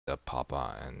the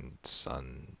Papa and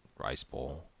Son rice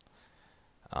bowl.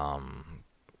 Um,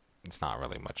 it's not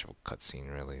really much of a cutscene,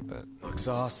 really, but Looks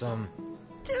awesome.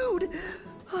 Dude,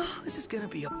 oh, this is gonna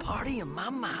be a party in my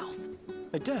mouth.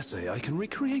 I dare say I can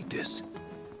recreate this.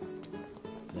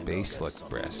 base lick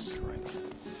breast.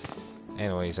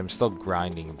 Anyways, I'm still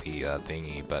grinding the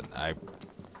thingy, but I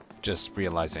just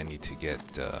realized I need to get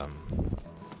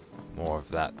more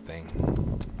of that thing.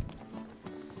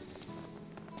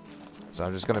 So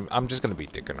I'm just gonna be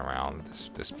dicking around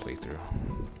this playthrough.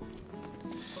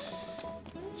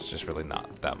 It's just really not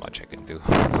that much I can do.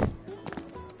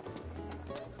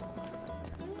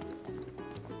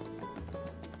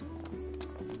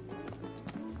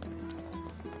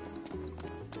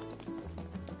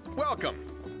 Welcome.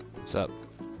 What's up?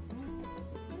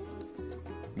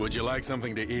 Would you like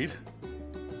something to eat?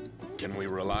 Can we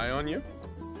rely on you?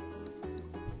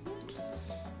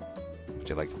 Would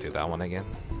you like to do that one again?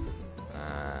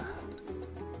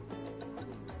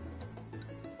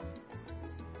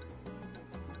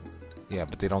 Yeah,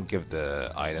 but they don't give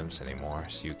the items anymore,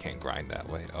 so you can't grind that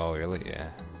way. Oh, really? Yeah.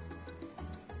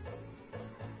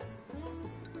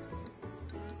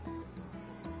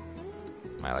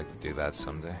 Might like to do that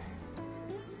someday.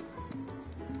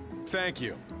 Thank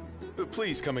you.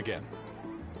 Please come again.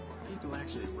 People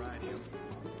actually ride him.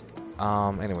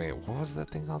 Anyway, what was that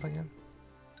thing called again?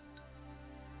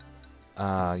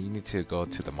 You need to go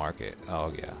to the market.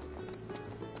 Oh, yeah.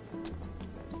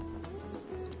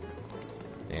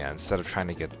 Yeah, instead of trying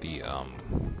to get the,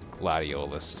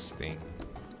 gladiolus thing.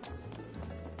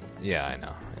 Yeah, I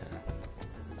know, yeah.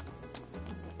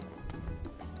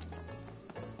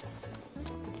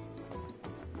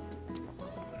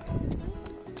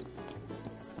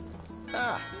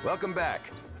 Ah, welcome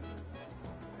back.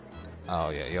 Oh,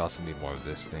 yeah, you also need more of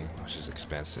this thing, which is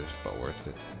expensive, but worth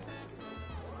it.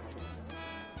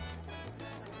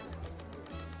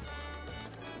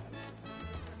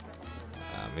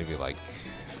 Maybe like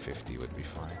 50 would be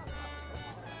fine.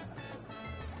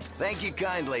 Thank you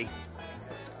kindly.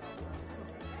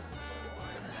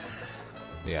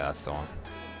 Yeah, that's the one.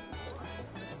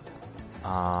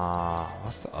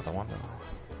 What's the other one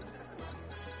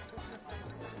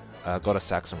though? Go to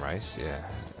Saxon Rice, yeah.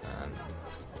 And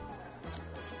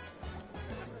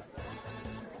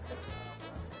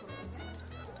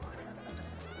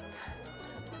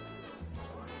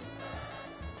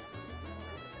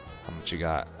how much you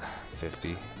got?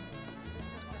 50.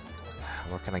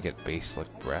 Where can I get base lick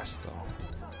breast though?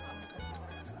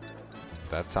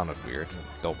 That sounded weird.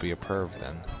 Don't be a perv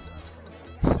then.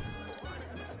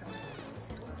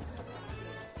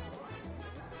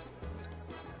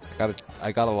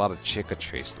 I got a lot of chica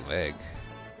traced leg.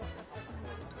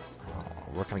 Oh,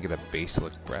 where can I get a base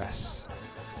lick breast?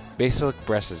 Base lick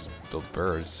breast is the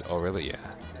birds. Oh really? Yeah.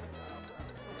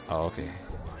 Oh okay.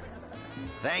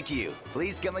 Thank you.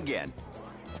 Please come again.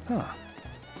 Huh.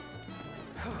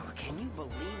 Can you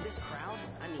believe this crowd?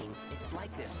 I mean, it's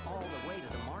like this all the way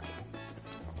to the market.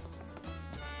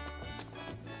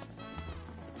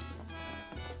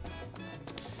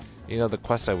 You know, the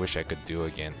quest I wish I could do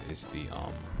again is the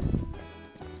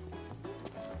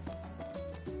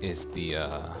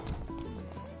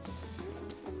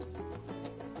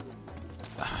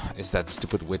is that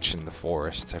stupid witch in the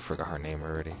forest. I forgot her name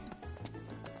already.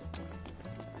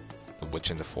 The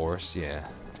witch in the forest, yeah.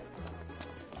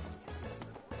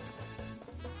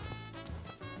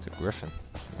 The griffin,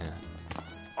 yeah.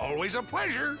 Always a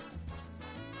pleasure.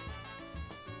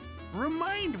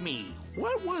 Remind me,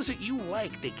 what was it you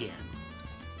liked again?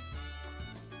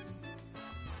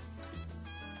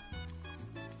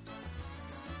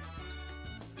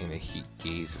 In a heat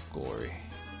gaze of glory.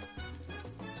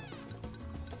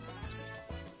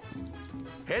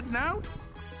 Heading out?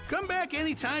 Come back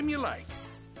anytime you like.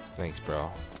 Thanks, bro.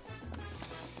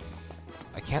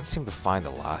 I can't seem to find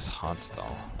the last hunt though.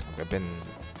 Like, I've been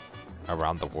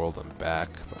around the world and back,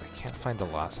 but I can't find the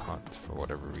last hunt for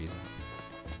whatever reason.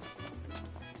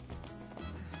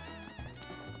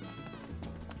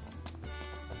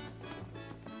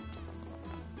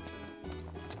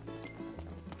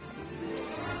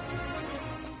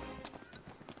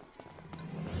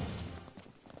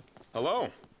 Hello.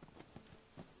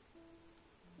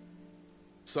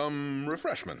 Some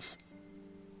refreshments.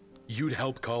 You'd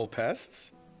help call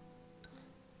pests?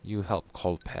 You help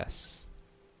call pests.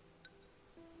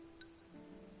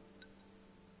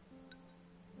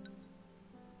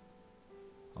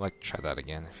 I'd like to try that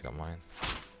again if you don't mind.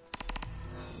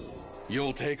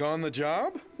 You'll take on the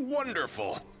job?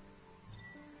 Wonderful.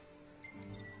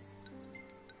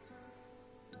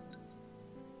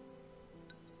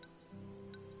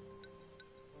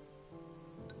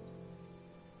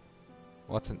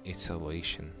 What's an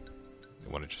iteration?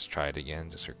 You want to just try it again,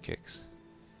 just for kicks?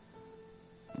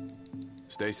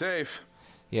 Stay safe.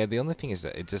 Yeah, the only thing is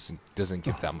that it just doesn't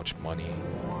give that much money.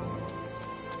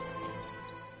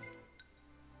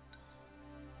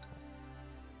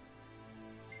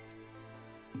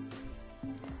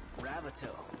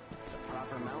 Ravito. It's a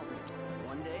proper mountain.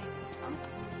 One day,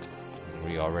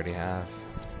 We already have.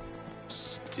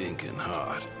 Stinking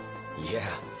hot.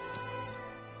 Yeah.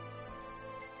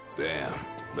 Damn,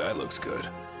 that looks good.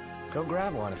 Go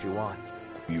grab one if you want.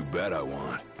 You bet I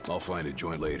want. I'll find a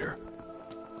joint later.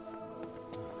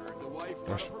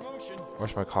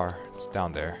 Where's my car? It's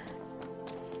down there.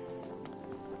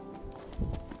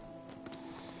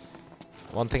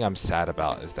 One thing I'm sad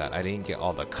about is that I didn't get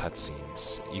all the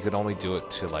cutscenes. You could only do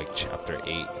it to like chapter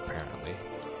 8 apparently.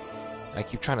 I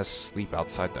keep trying to sleep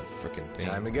outside that freaking thing.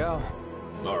 Time to go.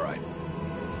 All right.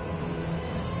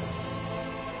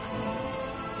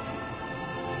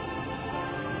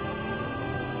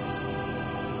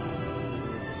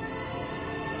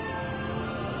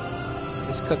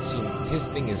 His cutscene, his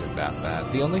thing isn't that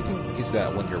bad. The only thing is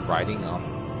that when you're riding on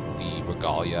the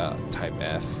Regalia Type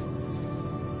F,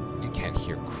 you can't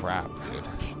hear crap, dude.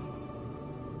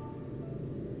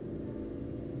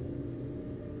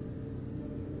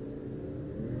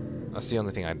 That's the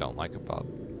only thing I don't like about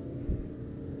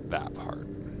that part.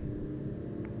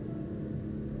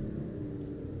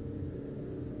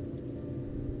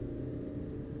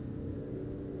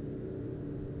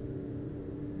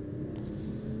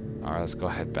 Alright, let's go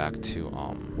head back to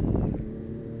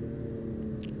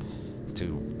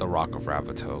the Rock of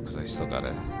Ravito, because I still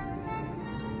gotta...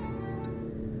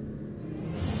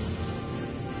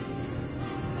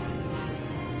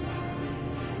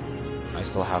 I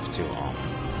still have to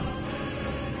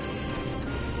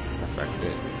perfect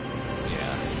it.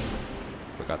 Yeah.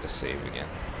 Forgot to save again.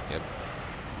 Yep.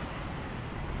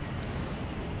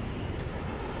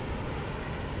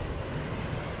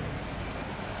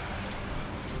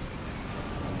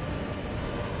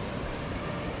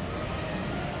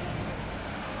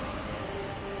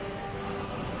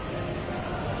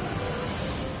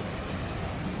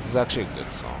 This is actually a good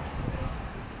song.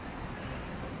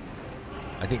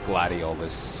 I think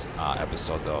Gladiolus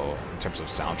episode, though, in terms of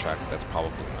soundtrack, that's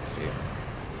probably my favorite.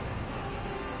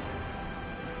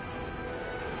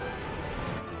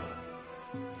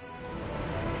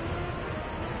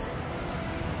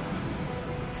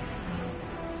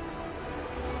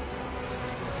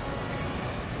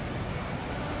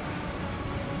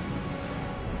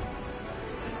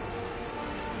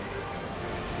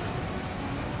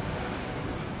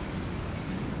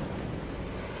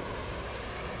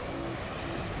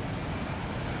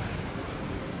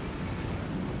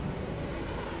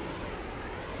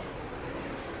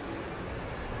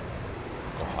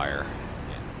 Higher.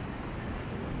 Yeah.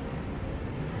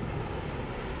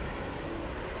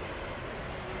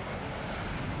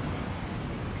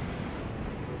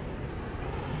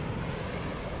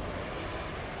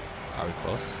 Are we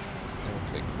close? Yeah, we're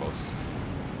pretty close.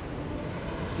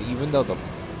 See, even though the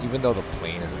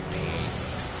plane is a pain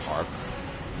to park,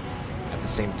 at the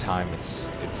same time it's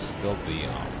still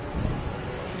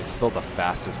the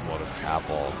fastest mode of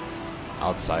travel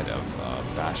outside of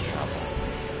fast travel.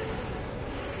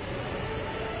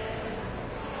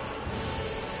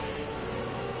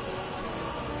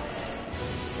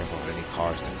 Any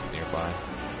cars that's nearby.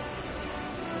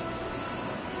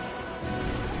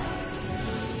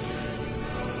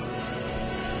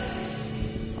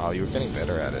 Oh, you were getting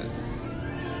better at it.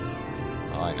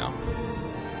 Oh, I know.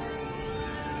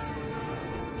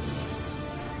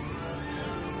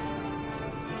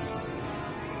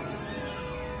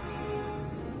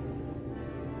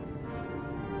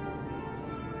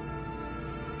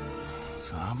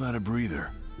 So how about a breather?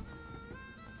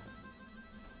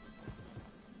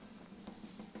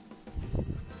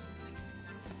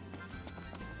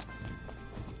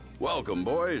 Welcome,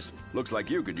 boys. Looks like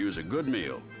you could use a good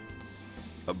meal.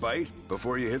 A bite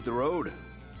before you hit the road?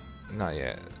 Not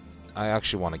yet. I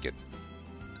actually want to get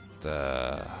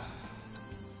the...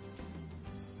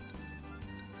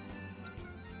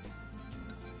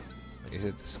 Is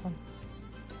it this one?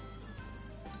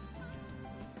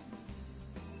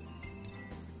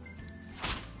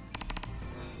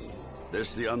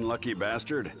 This the unlucky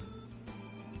bastard?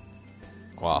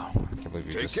 Wow, I can't believe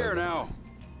you Take just care said that. now.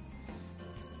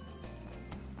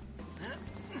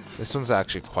 This one's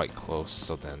actually quite close,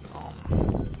 so then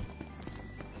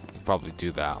you probably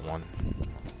do that one.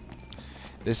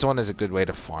 This one is a good way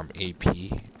to farm AP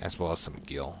as well as some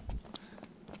gil.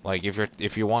 Like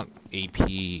if you want AP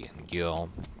and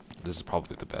gil, this is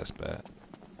probably the best bet.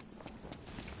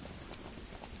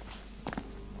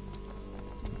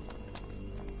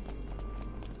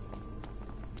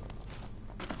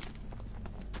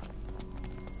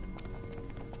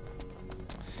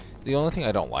 The only thing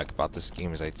I don't like about this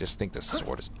game is I just think the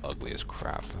sword is ugly as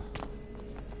crap.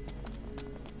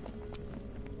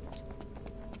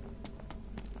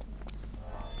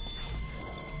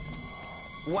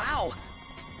 Wow!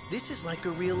 This is like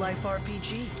a real-life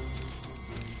RPG.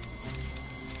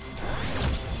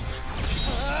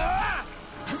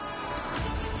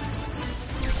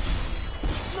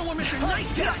 No more Mr.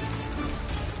 Nice Guy!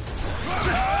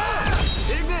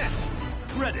 Ignis!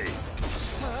 Ready.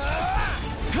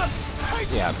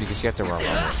 Yeah, because you have to remember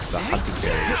the hunting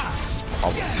berry is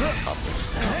probably the toughest.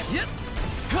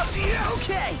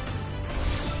 Okay!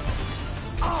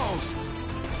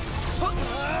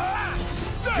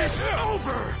 It's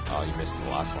over! Oh, you missed the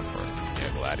last one for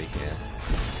Gladdy, yeah.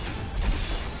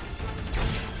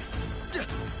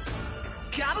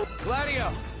 Got him! Gladio!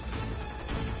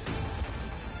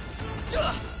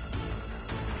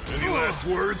 Any last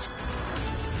words?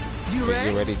 You Wait, ready?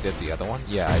 you already did the other one?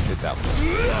 Yeah, I did that one.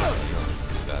 You don't do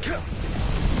that.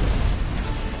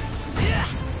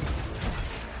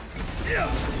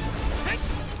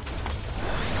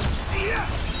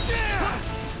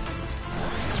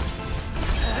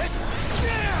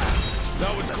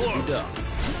 That was close.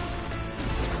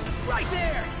 Right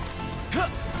there!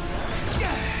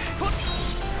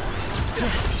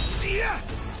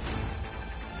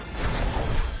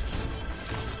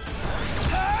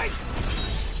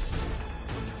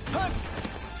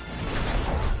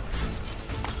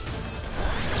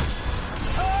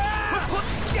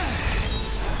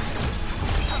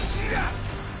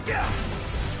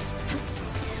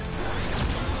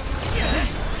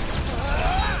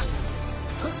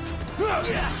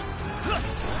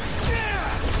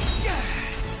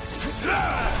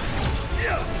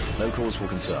 No cause for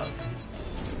concern.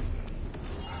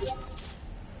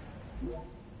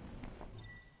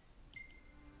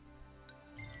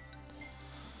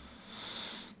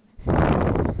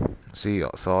 See,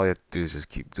 so all you have to do is just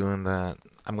keep doing that.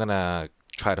 I'm gonna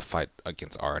try to fight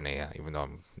against RNA, even though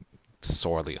I'm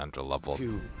sorely underleveled.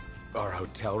 To our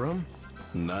hotel room?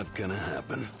 Not gonna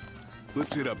happen.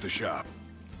 Let's hit up the shop.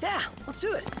 Yeah, let's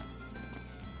do it.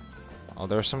 Oh,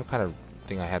 there was some kind of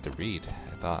thing I had to read,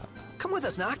 I thought. Come with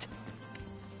us, Noct.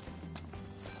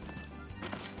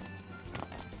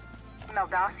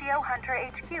 Meldacio Hunter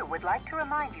HQ would like to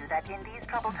remind you that in these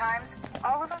troubled times,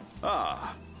 all of us...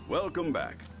 Ah, welcome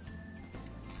back.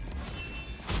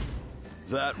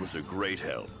 That was a great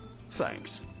help.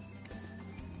 Thanks.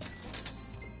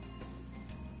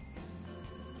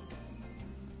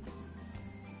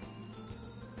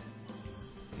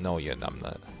 No, you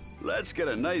numbnut. Let's get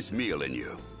a nice meal in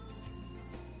you.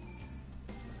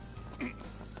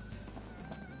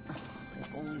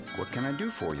 What can I do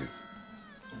for you?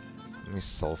 Let me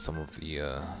sell some of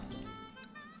the,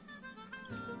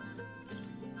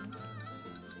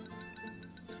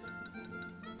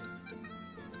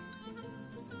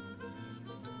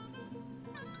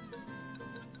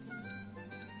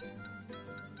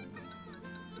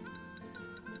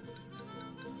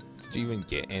 Did you even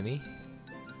get any?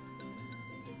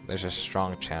 There's a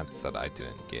strong chance that I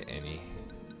didn't get any.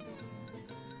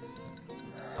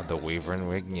 Of the Wyvern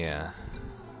wig? Yeah.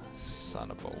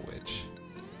 Son of a witch.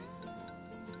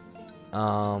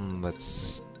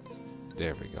 Let's...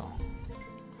 There we go.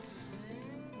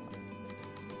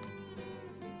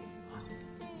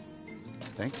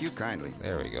 Thank you kindly.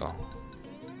 There we go.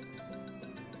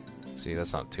 See,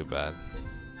 that's not too bad.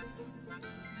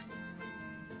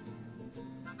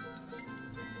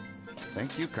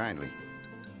 Thank you kindly.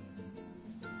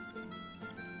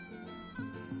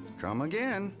 Come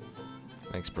again.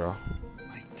 Thanks, bro.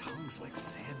 My tongue's like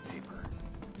sandpaper.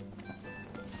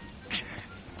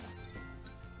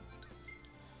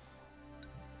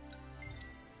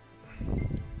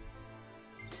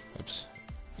 Oops.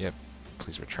 Yep.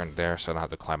 Please return there so I don't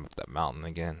have to climb up that mountain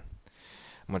again.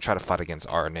 I'm gonna try to fight against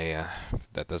Arnea.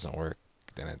 If that doesn't work,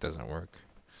 then it doesn't work.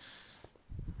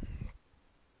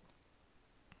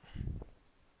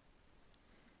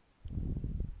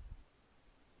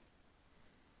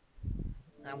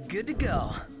 I'm good to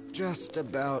go. Just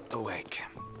about awake.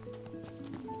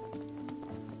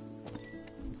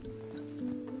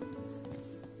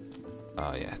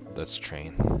 Oh yeah, let's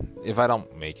train. If I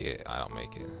don't make it, I don't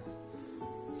make it.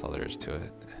 That's all there is to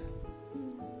it.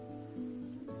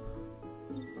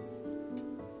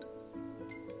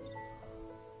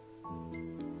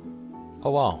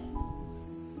 Oh wow.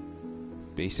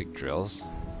 Basic drills.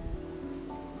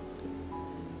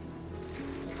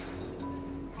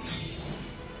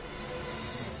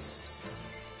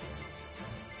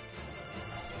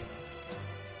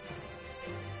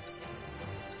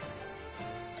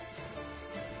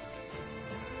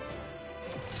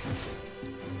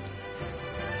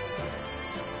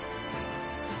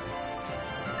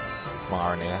 Come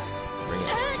on, Arnea. Bring it.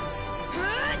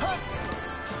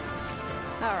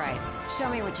 All right, show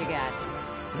me what you got.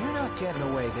 You're not getting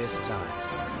away this time.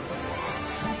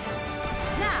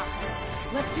 Now,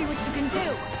 let's see what you can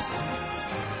do.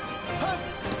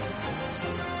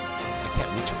 I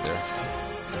can't reach up there.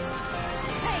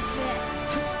 Take this.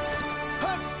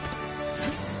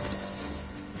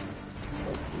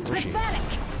 Where's she? Pathetic.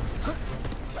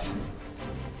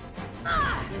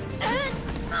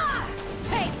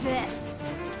 Take this.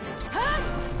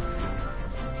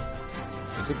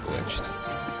 Is it glitched?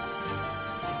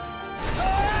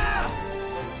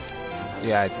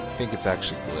 Yeah, I think it's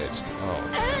actually glitched. Oh,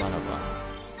 son of a...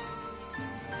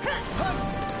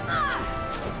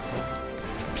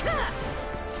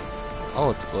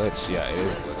 Oh, it's glitched. Yeah, it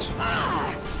is glitched.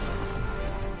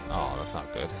 Oh, that's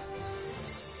not good.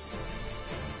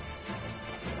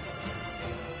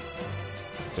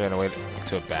 Is there any way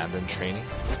to abandon training?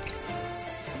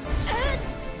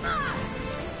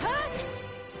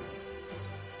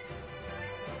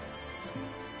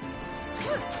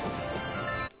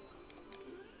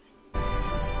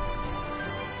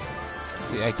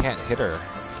 See, I can't hit her.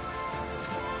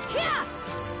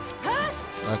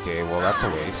 Okay, well that's a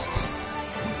waste.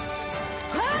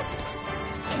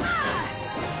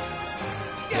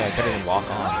 Yeah, I can't even walk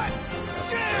on.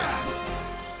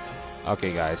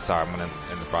 Okay guys, sorry, I'm gonna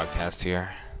end the broadcast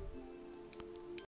here.